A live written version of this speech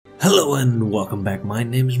Hello and welcome back, my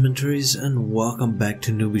name is Menturius and welcome back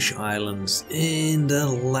to Noobish Islands. In the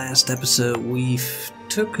last episode we've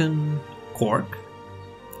taken Cork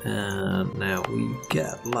and now we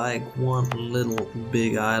got like one little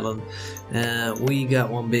big island. We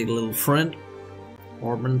got one big little friend,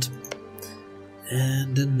 Ormond,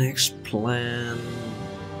 and the next plan,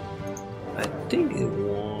 I think it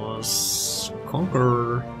was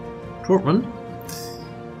conquer Tormund.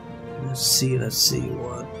 Let's see,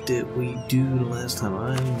 what did we do last time?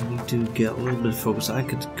 I need to get a little bit focused. I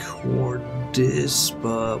could core this,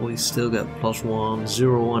 but we still got +1,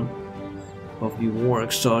 0, 1 of the war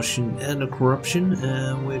exhaustion and the corruption,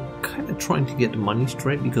 and we're kind of trying to get the money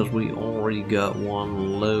straight because we already got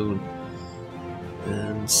one loan.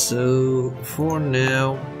 And so, for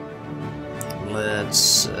now,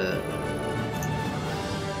 let's...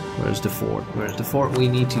 Where's the fort? Where's the fort? We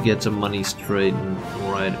need to get the money straightened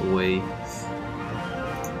right away.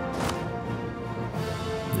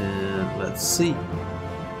 And let's see.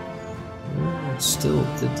 Still,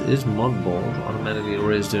 it is mothballed, automatically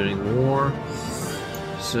raised during war.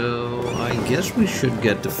 So I guess we should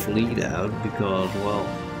get the fleet out because, well,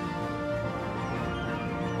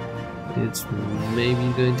 it's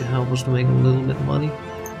maybe going to help us to make a little bit of money.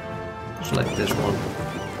 Just like this one.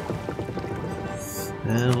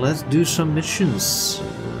 And let's do some missions.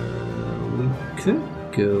 We could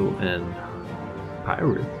go and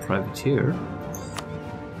privateer.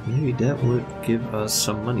 Maybe that would give us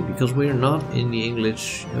some money because we're not in the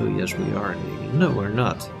English. Oh yes, we are in the English. No, we're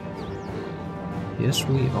not. Yes,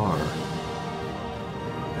 we are.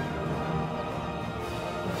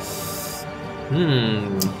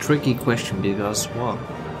 Tricky question because, well,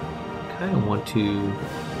 I kind of want to.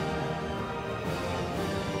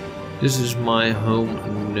 This is my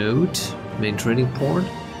home node, main trading port.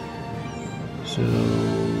 So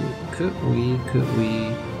could we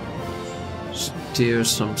steer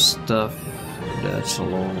some stuff that's a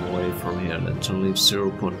long way from here? That's only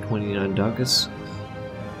 0.29 ducats.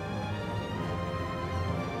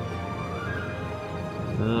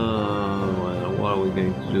 Well, what are we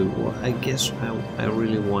going to do? Well, I guess I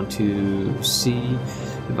really want to see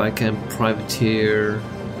if I can privateer.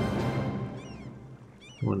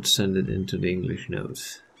 I want to send it into the English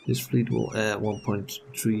nodes. This fleet will add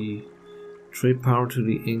 1.3 trade power to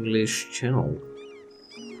the English channel.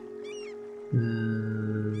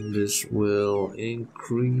 And this will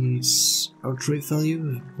increase our trade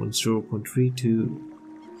value from 0.3 to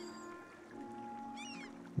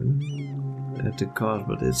at the cost,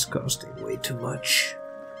 but it's costing way too much.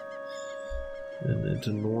 And at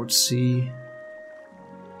the North Sea.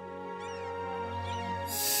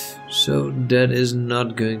 So that is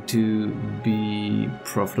not going to be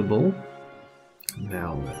profitable.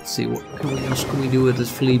 Now let's see what else can we do with this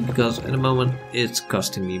fleet, because at the moment it's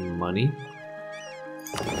costing me money.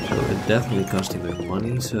 So it's definitely costing me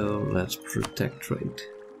money, so let's protect trade.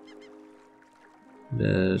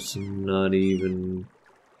 That's not even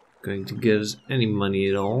going to get us any money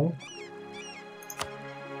at all.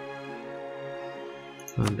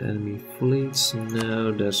 Find enemy fleets,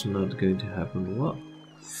 no, that's not going to happen. Well,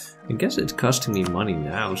 I guess it's costing me money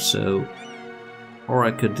now, so... Or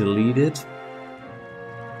I could delete it.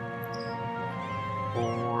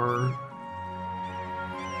 Or...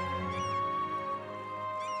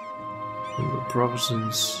 in the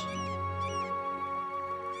provinces...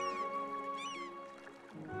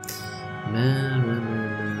 Man.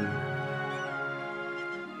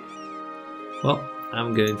 Well,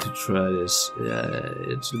 I'm going to try this.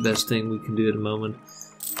 It's the best thing we can do at the moment.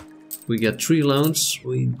 We got 3 loans.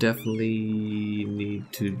 We definitely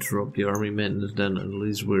need to drop the army maintenance, then at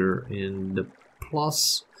least we're in the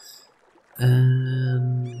plus.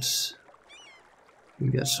 And we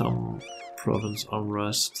got some province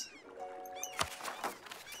unrest.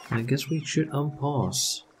 I guess we should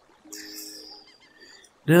unpause.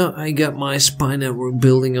 Now I got my spy network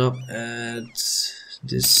building up at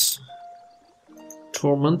this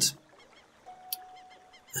Tormund.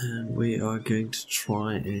 And we are going to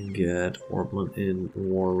try and get Ormond in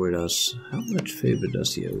war with us. How much favor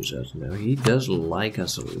does he owe us now? He does like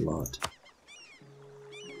us a lot.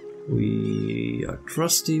 We are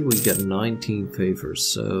trusty, we got 19 favors,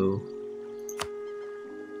 so...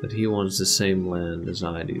 But he wants the same land as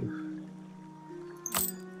I do.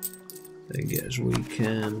 I guess we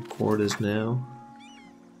can core this now.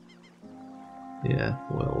 Yeah,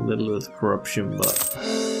 well, a little bit of corruption, but...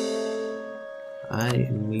 I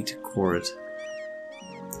need to core it.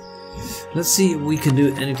 Let's see if we can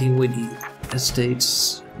do anything with the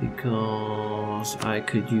estates, because I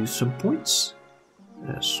could use some points.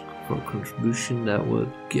 As for contribution, that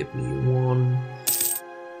would give me 1.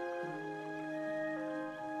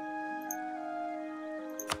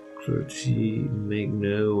 Clergy make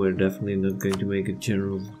no, we're definitely not going to make a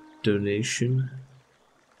general donation.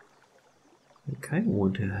 I kind of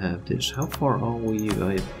want to have this. How far are we?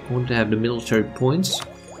 I want to have the military points.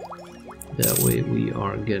 That way we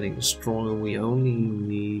are getting stronger. We only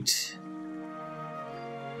need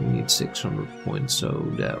 600 points, so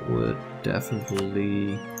that would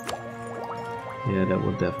definitely, yeah, that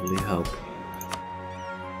would definitely help.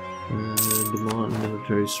 Demand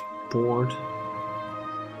military support.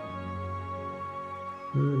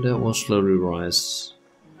 That will slowly rise,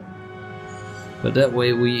 but that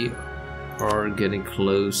way we are getting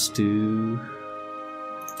close to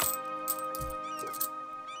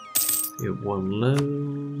get one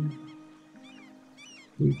loan.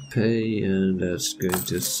 We pay, and that's going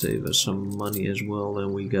to save us some money as well.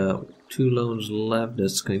 And we got 2 loans left.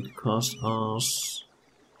 That's going to cost us.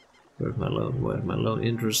 Where's my loan? Where's my loan?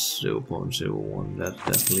 Interest 0.01. That's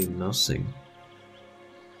definitely nothing.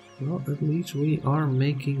 Well, at least we are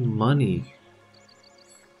making money.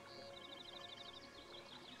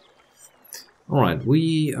 Alright,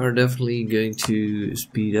 we are definitely going to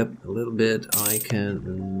speed up a little bit. I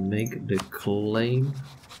can make the claim.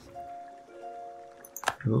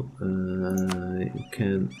 Oh, you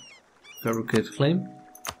can fabricate claim.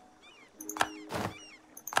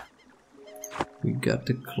 We got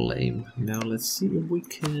the claim. Now let's see if we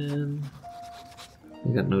can.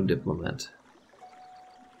 We got no diplomat.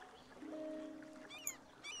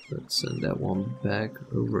 Let's send that one back.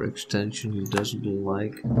 Overextension he doesn't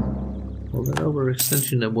like. Well, that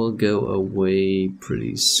overextension that will go away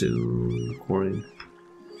pretty soon, according.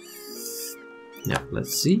 Now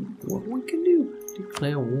let's see what we can do.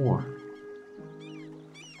 Declare war.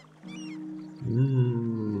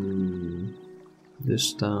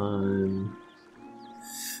 This time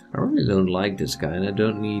I really don't like this guy, and I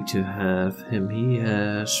don't need to have him. He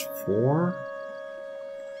has 4.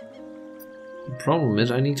 The problem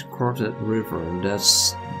is I need to cross that river, and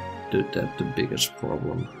that's the biggest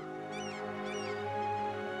problem.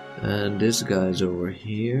 And this guy's over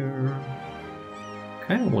here.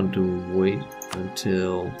 Kinda want to wait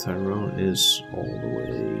until Tyrone is all the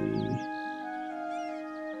way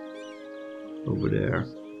over there.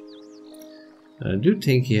 I do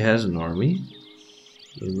think he has an army.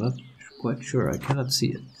 I'm not quite sure, I cannot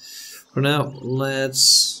see it. For now,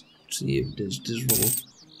 let's see if this will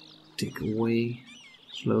tick away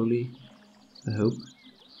slowly. I hope.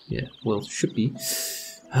 Yeah, well, should be.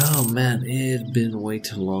 Oh man, it's been way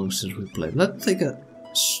too long since we played. Let's take a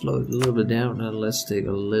slow it a little bit down, and let's take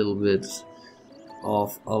a little bit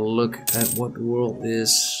of a look at what the world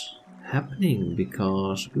is happening,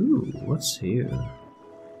 because ooh, what's here?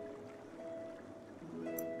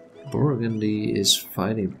 Burgundy is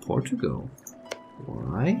fighting Portugal.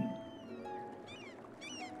 Why?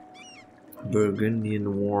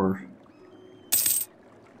 Burgundian War.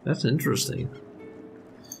 That's interesting.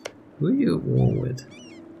 Who are you at war with?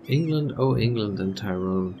 England? Oh, England and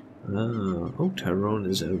Tyrone. Ah, oh, Tyrone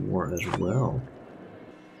is at war as well.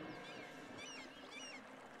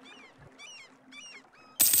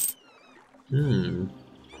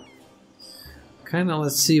 Kinda,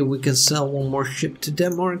 let's see if we can sell one more ship to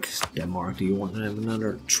Denmark. Denmark, do you want to have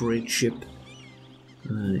another trade ship?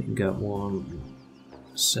 You got one.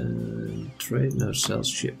 Send trade, no, sell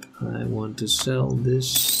ship. I want to sell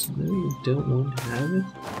this. No, you don't want to have it.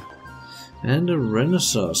 And the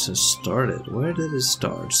Renaissance has started. Where did it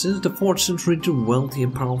start? Since the 4th century, the wealthy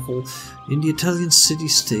and powerful in the Italian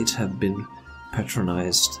city-states have been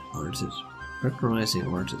patronizing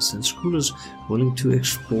artists and scholars willing to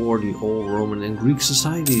explore the old Roman and Greek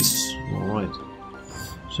societies. Alright,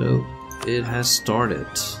 so it has started.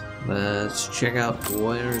 Let's check out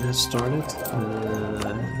where it has started.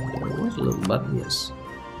 There was a little button, yes.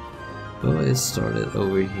 Oh, it started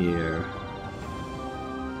over here.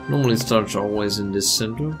 Normally it starts always in this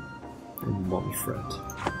center, in Montfred.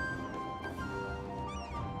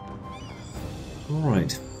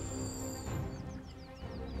 Alright.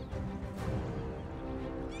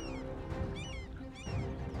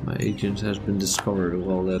 My agent has been discovered.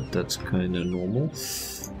 Well, that's kind of normal.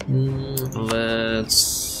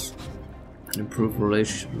 Let's improve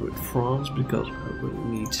relations with France, because I will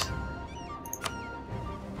need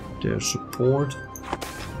their support.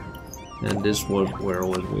 And this was where I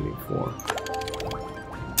was waiting for.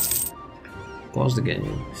 Pause the game.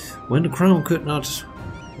 When the crown could not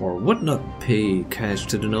or would not pay cash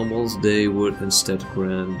to the nobles, they would instead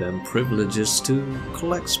grant them privileges to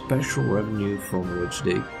collect special revenue from which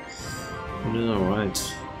they...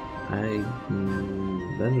 Alright.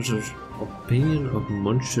 Banner's opinion of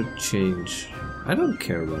Munch should change. I don't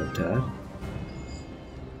care about that.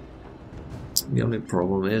 The only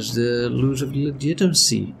problem is the loss of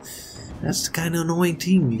legitimacy. That's the kind of annoying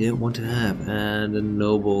thing you don't want to have. And the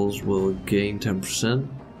nobles will gain 10%.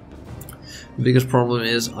 The biggest problem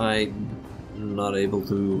is I'm not able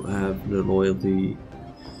to have the loyalty,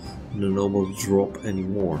 the nobles drop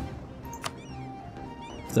anymore.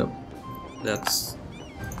 So that's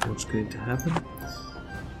what's going to happen.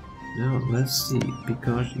 Now let's see,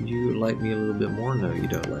 because you like me a little bit more. No, you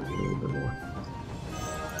don't like me a little bit more.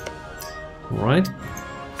 Alright.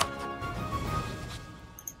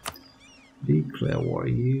 Declare war.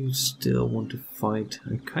 You still want to fight.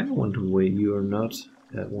 I kind of want to wait. You are not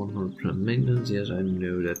at 100% maintenance. Yes, I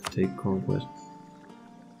know that. Take conquest.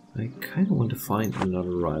 I kind of want to find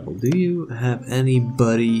another rival. Do you have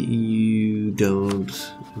anybody you don't,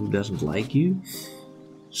 who doesn't like you?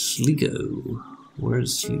 Sligo.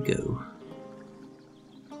 Where's Sligo?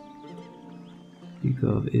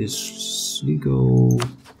 Sligo is Sligo.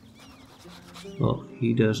 Well,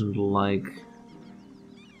 he doesn't like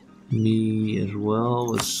me as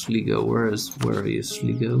well as Sligo. Where is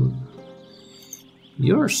Sligo?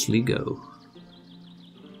 You're Sligo.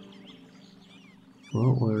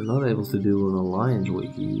 Well, we're not able to do an alliance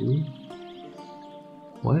with you.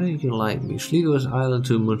 Why don't you like me? Sligo is island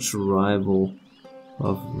too much rival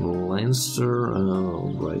of Leinster. Oh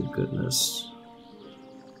my goodness.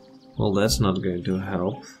 Well, that's not going to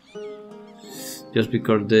help. Just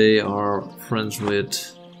because they are friends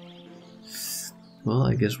with... Well,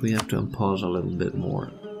 I guess we have to unpause a little bit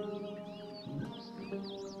more.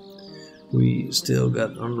 We still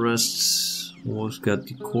got unrests. Almost got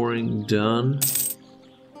the coring done.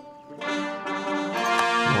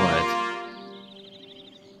 Alright.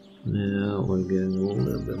 Now we're getting a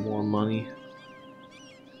little bit more money.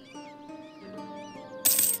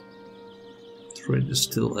 Trade is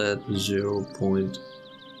still at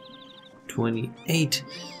 0.28.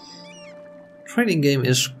 Trading game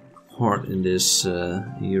is hard in this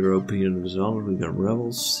Europa Universalis. We got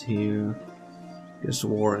rebels here. Guess the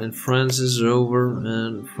war in France is over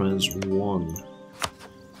and France won.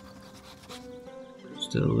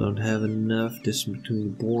 Still don't have enough distance between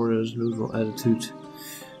the borders. Neutral attitude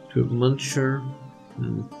to Muncher.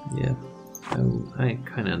 Yeah, I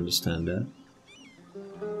kind of understand that.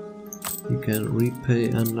 We can repay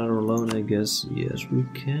another loan, I guess. Yes, we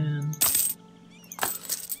can.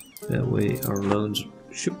 That way our loans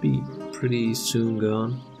should be pretty soon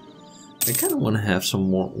gone. I kind of want to have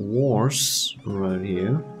some more wars around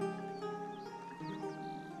here.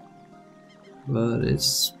 But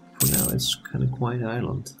it's, for now, it's kind of quiet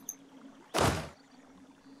island.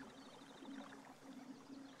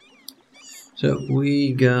 So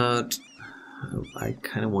we got... I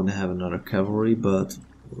kind of want to have another cavalry, but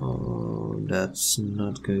that's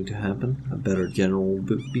not going to happen. A better general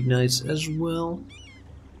would be nice as well.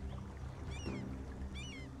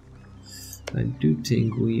 I do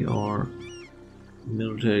think we are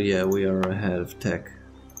military, yeah, we are ahead of tech.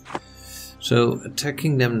 So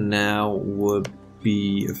attacking them now would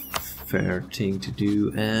be a fair thing to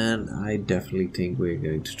do, and I definitely think we're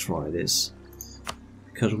going to try this.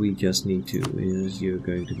 Because we just need to. Yes, you're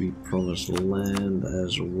going to be promised land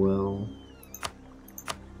as well.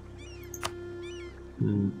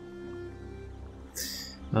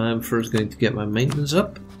 I'm first going to get my maintenance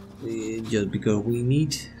up, just because we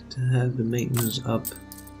need to have the maintenance up.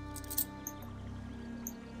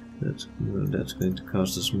 That's going to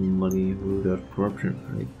cost us money. Root out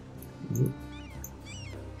corruption. I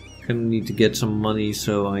kind of need to get some money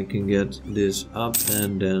so I can get this up,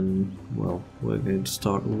 and then, well, we're going to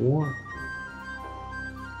start a war.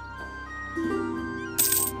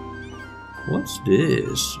 What's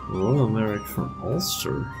this? Royal marriage from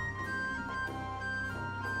Ulster.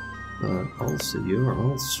 Ulster, you're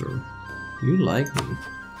Ulster. You like me.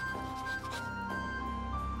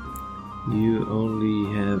 You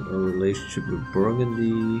only have a relationship with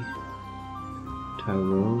Burgundy,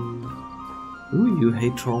 Tyrone. Ooh, you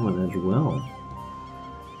hate Troman as well.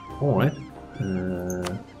 Alright.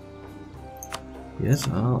 Yes,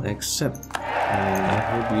 I'll accept. And I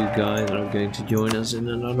hope you guys are going to join us in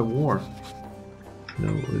another war.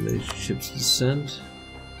 No relationships descent.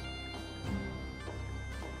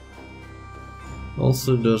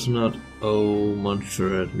 Also does not owe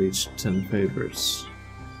Muncher at least 10 favors.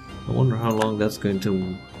 I wonder how long that's going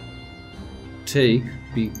to take,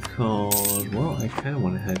 because, well, I kind of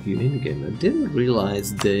want to have you in the game. I didn't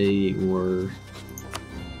realize they were...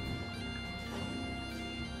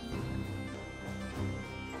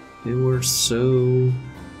 so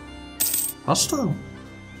hostile.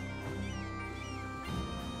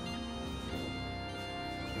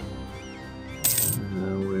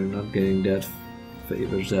 We're not getting that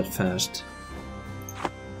favors that fast.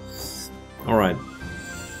 Alright.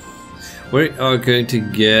 We are going to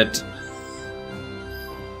get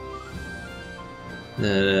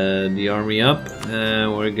the army up,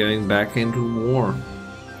 and we're going back into war.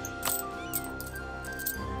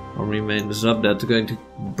 Army maintenance up, that's going to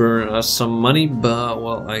burn us some money, but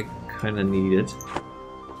well, I kinda need it.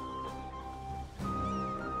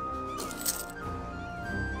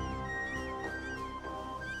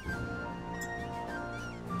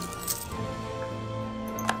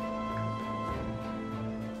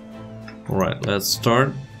 Alright, let's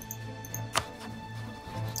start.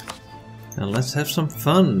 And let's have some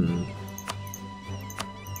fun.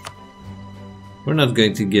 We're not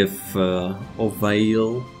going to give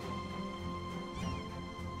Ovail.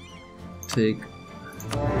 Take.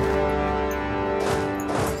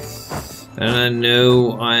 And I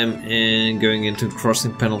know I'm going into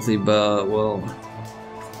crossing penalty, but well,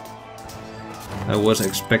 I was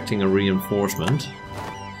expecting a reinforcement.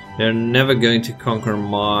 They're never going to conquer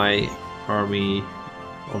my army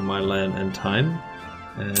on my land and time.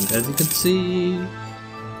 And as you can see,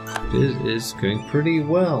 this is going pretty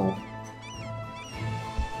well.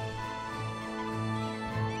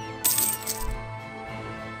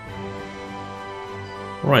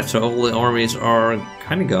 Alright, so all the armies are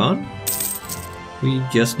kinda gone. We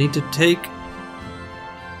just need to take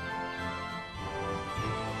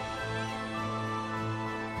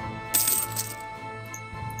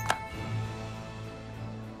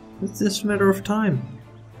it's just a matter of time.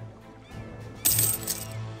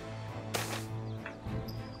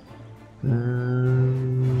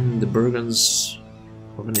 The Burgons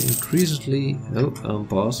are going to increasingly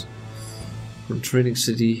unpaused from trading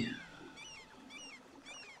city.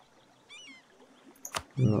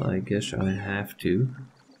 Well, I guess I have to.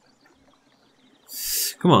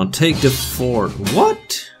 Come on, take the fort.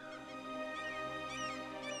 What?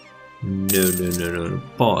 No.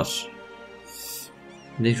 Pause.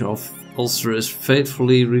 Nation of Ulster is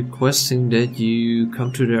faithfully requesting that you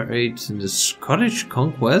come to their aid in the Scottish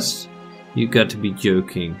conquest? You got to be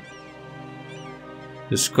joking.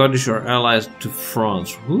 The Scottish are allies to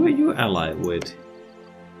France. Who are you allied with?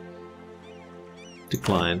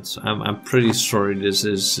 Declines. I'm pretty sorry. This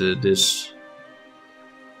is this.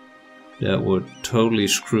 That would totally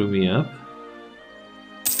screw me up.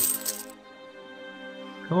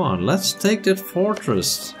 Come on, let's take that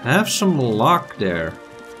fortress. Have some luck there.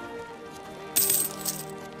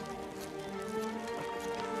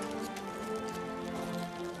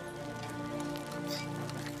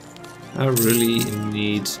 I really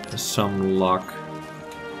need some luck.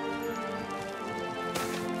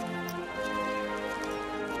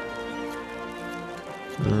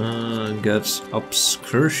 Got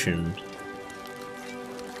obscursion.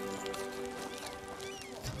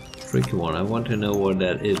 Tricky one. I want to know what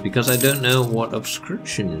that is because I don't know what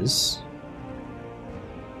obscursion is.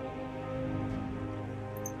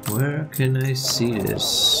 Where can I see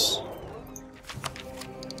this?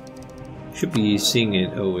 Should be seeing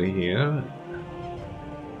it over here.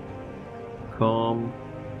 Calm.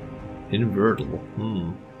 Invertal.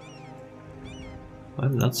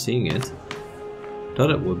 I'm not seeing it.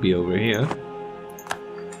 Thought it would be over here.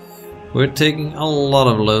 We're taking a lot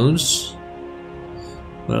of loans.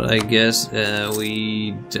 But I guess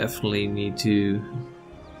we definitely need to...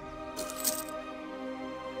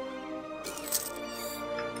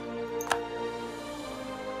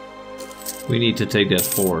 We need to take that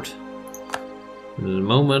fort. At the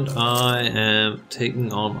moment I am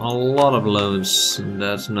taking on a lot of loans, and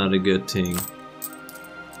that's not a good thing.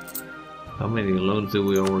 How many loans do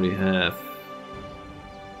we already have?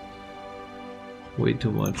 Way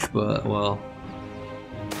too much, but well.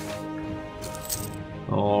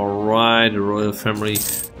 Alright, the royal family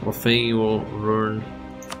Orphan will learn.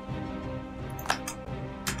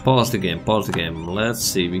 Pause the game, Let's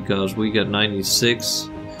see, because we got 96.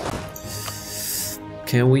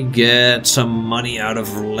 Can we get some money out of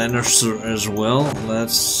Lannister as well?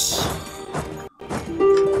 Let's...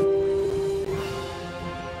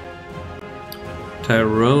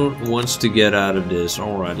 Tyrone wants to get out of this.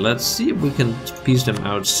 Alright, let's see if we can piece them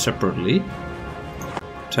out separately.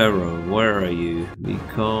 Tyrone, where are you?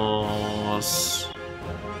 Because...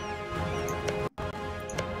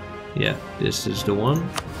 yeah, this is the one.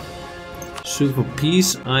 Sue for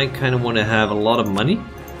peace. I kind of want to have a lot of money.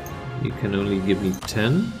 You can only give me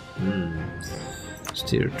 10.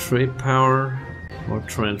 Steer trade power or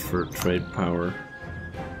transfer trade power.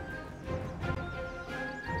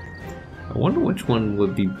 I wonder which one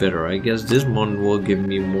would be better. I guess this one will give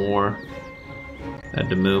me more at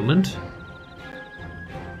the moment.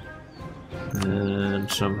 And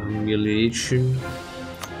some humiliation.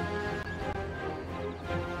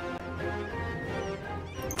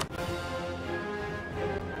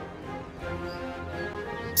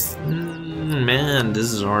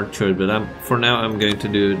 is a hard choice, but for now I'm going to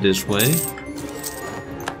do it this way.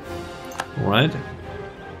 Alright.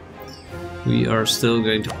 We are still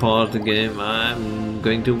going to pause the game. I'm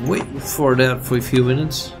going to wait for that for a few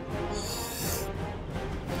minutes.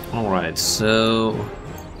 Alright, so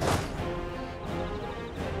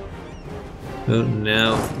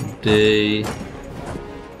now they...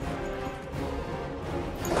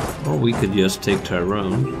 Or we could just take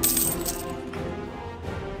Tyrone.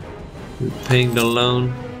 We're paying the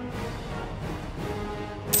loan.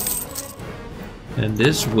 And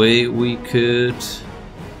this way we could...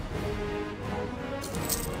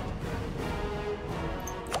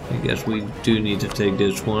 I guess we do need to take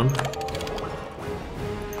this one.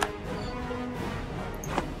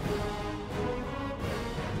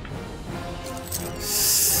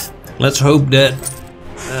 Let's hope that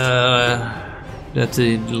that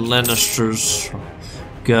the Lannisters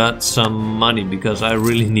got some money, because I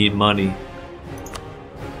really need money.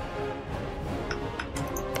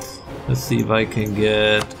 Let's see if I can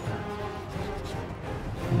get...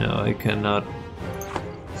 No, I cannot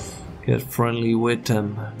get friendly with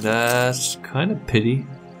them. That's kind of pity.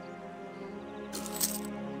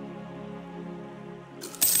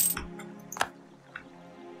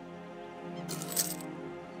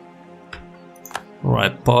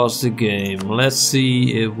 Alright, pause the game. Let's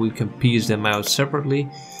see if we can piece them out separately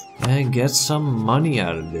and get some money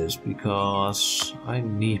out of this, because I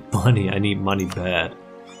need money. I need money bad.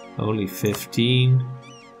 Only 15.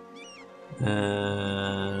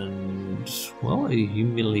 And, well, a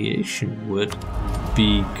humiliation would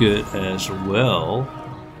be good as well.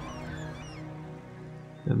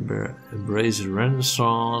 Embrace the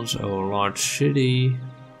Renaissance or a large city.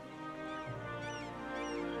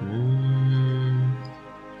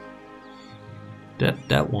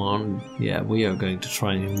 That one, yeah, we are going to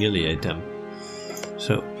try and humiliate them.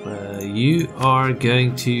 So you are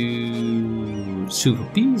going to sue for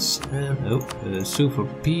peace, and sue for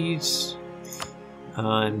peace.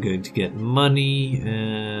 I'm going to get money,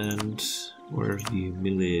 and where's the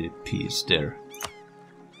humiliated piece? There.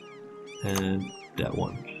 And that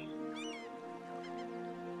one.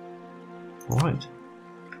 Alright.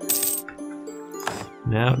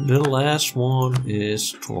 Now the last one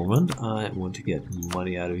is Torment. I want to get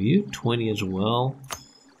money out of you. 20 as well.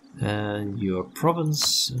 And your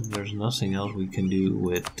province. And there's nothing else we can do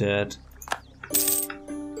with that.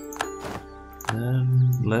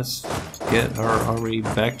 And let's get our army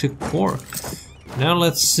back to Cork. Now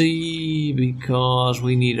let's see, because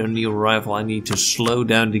we need a new rifle. I need to slow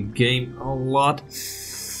down the game a lot.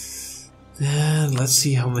 And let's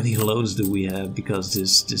see how many loads do we have, because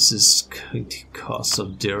this is going to cost us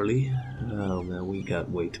dearly. Oh man, we got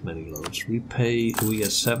way too many loads. We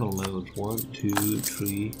got 7 loads. 1, 2,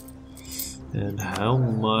 3. And how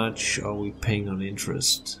much are we paying on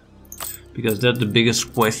interest? Because that's the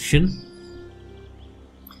biggest question.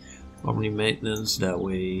 Army maintenance, that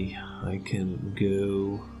way I can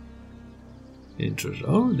go interest.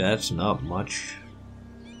 Oh, that's not much.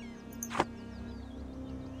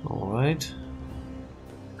 Alright.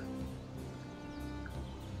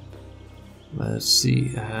 Let's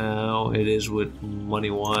see how it is with money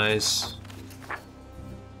wise.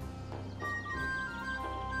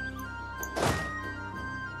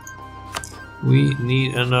 We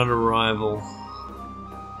need another rival.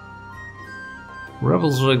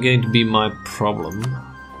 Rebels are going to be my problem.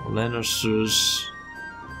 Lannisters.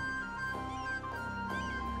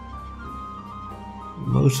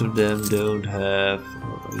 Most of them don't have,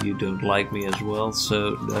 you don't like me as well,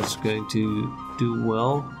 so that's going to do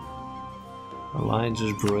well. Alliance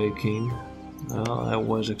is breaking. Well, I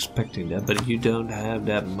was expecting that, but you don't have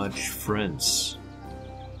that much friends.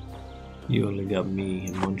 You only got me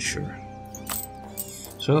and Monsieur.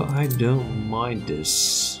 So I don't mind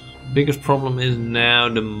this. Biggest problem is now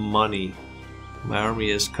the money. My army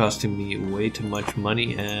is costing me way too much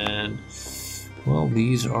money, and well,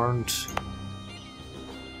 these aren't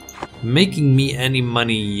making me any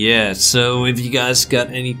money yet. So if you guys got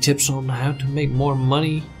any tips on how to make more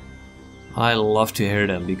money, I love to hear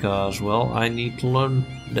them, because well, I need to learn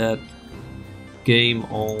that game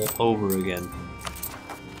all over again.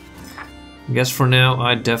 I guess for now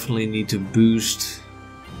I definitely need to boost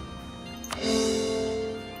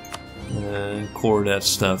and core that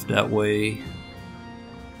stuff that way.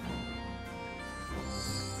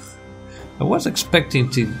 I was expecting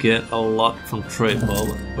to get a lot from trade,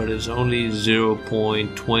 but it's only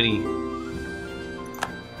 0.20.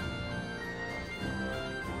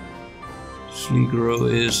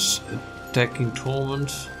 Sligro is attacking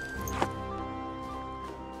Torment,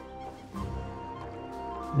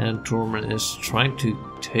 and Torment is trying to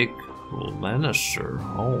take Lannister.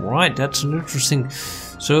 Alright, that's an interesting.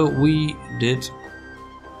 So we did.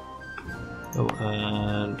 Oh,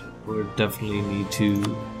 and we definitely need to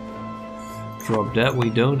drop that. We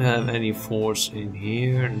don't have any force in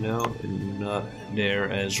here. No, not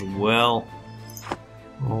there as well.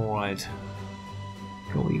 Alright.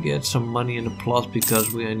 Can we get some money in the plus?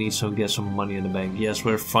 Because we need to get some money in the bank. Yes,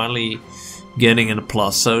 we're finally getting in the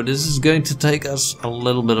plus. So this is going to take us a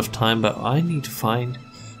little bit of time, but I need to find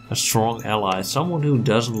a strong ally. Someone who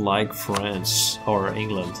doesn't like France or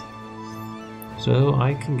England. So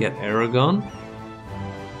I can get Aragon.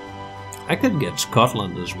 I could get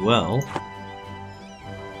Scotland as well.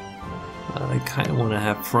 But I kind of want to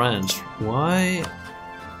have France. Why?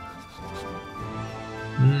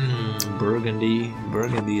 Burgundy.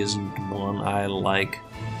 Burgundy isn't one I like.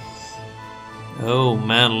 Oh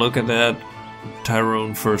man, look at that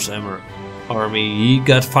Tyrone First Army. He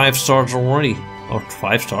got 5 stars already. Or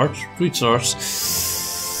 5 stars? 3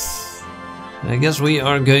 stars. I guess we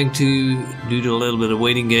are going to do a little bit of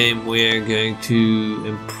waiting game. We are going to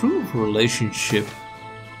improve relationship.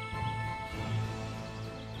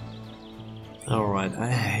 Alright,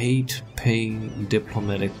 I hate paying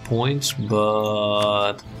diplomatic points,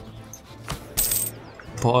 but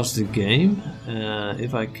pause the game.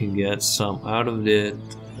 If I can get some out of it,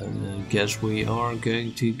 I guess we are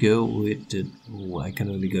going to go with the. Oh, I can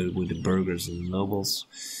only go with the burghers and nobles.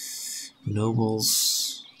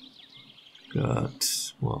 Nobles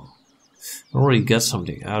got, well, I already got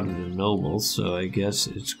something out of the nobles, so I guess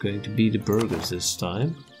it's going to be the burghers this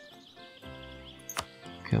time.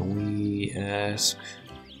 Can we ask?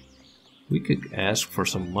 We could ask for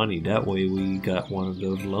some money. That way we got one of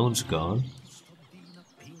those loans gone.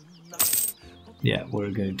 Yeah,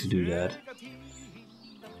 we're going to do that.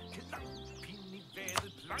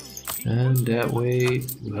 And that way,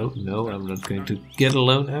 no, I'm not going to get a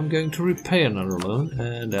loan. I'm going to repay another loan.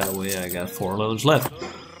 And that way I got 4 loans left.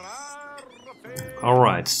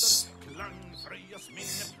 Alright.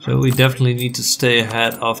 So we definitely need to stay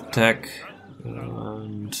ahead of tech.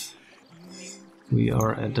 And we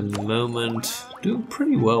are at the moment doing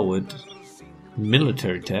pretty well with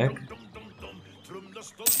military tech.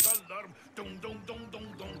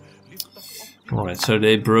 Alright, so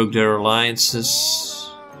they broke their alliances.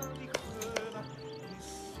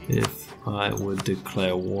 If I would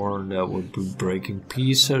declare war, that would be breaking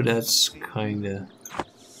peace, so that's kinda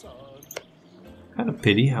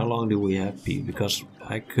pity. How long do we have peace? Because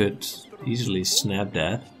I could easily snap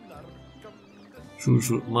that. Truce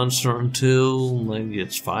with Munster until maybe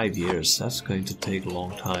it's 5 years. That's going to take a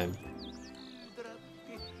long time.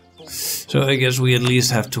 So I guess we at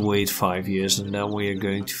least have to wait 5 years, and then we are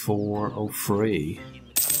going to for Ofray.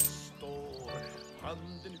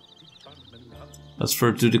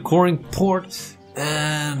 Transfer to the coring port,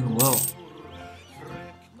 and well,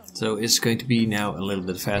 so it's going to be now a little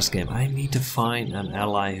bit fast game. I need to find an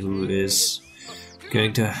ally who is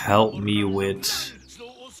going to help me with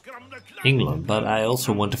England, but I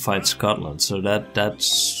also want to fight Scotland, so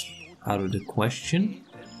that's out of the question.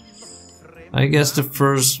 I guess the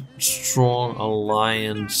first strong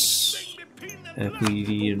alliance, if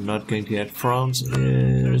we are not going to get France,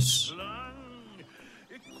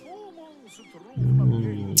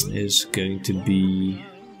 is going to be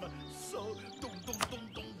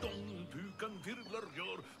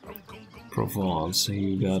Provence.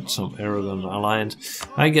 You got some Aragon alliance.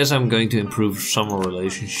 I guess I'm going to improve summer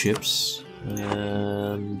relationships,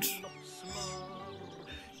 and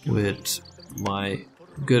with my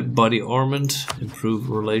good buddy Ormond, improve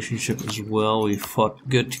relationship as well. We fought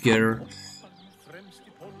good together,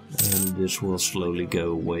 and this will slowly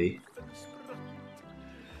go away.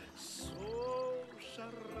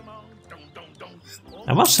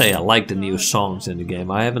 I must say I like the new songs in the game.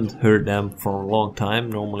 I haven't heard them for a long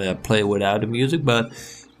time. Normally I play without the music, but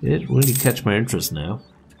it really catches my interest now.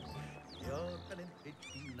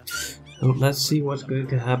 So let's see what's going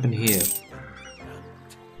to happen here.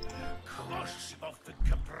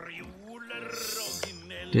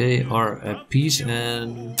 They are at peace,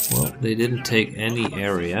 and well, they didn't take any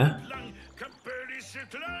area.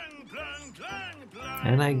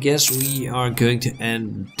 And I guess we are going to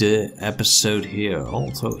end the episode here.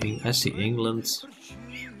 Also, I see England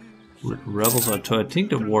rebels are I think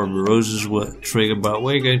the War of the Roses were triggered, but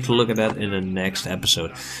we're going to look at that in the next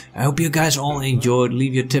episode. I hope you guys all enjoyed.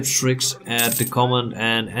 Leave your tips, tricks at the comment,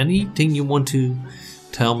 and anything you want to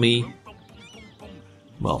tell me,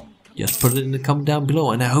 well, just put it in the comment down below.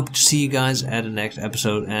 And I hope to see you guys at the next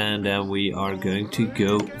episode, and then we are going to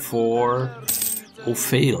go for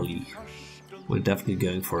Ophelia. We're definitely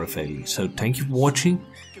going for a failure. So thank you for watching,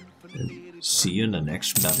 and see you in the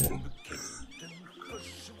next battle.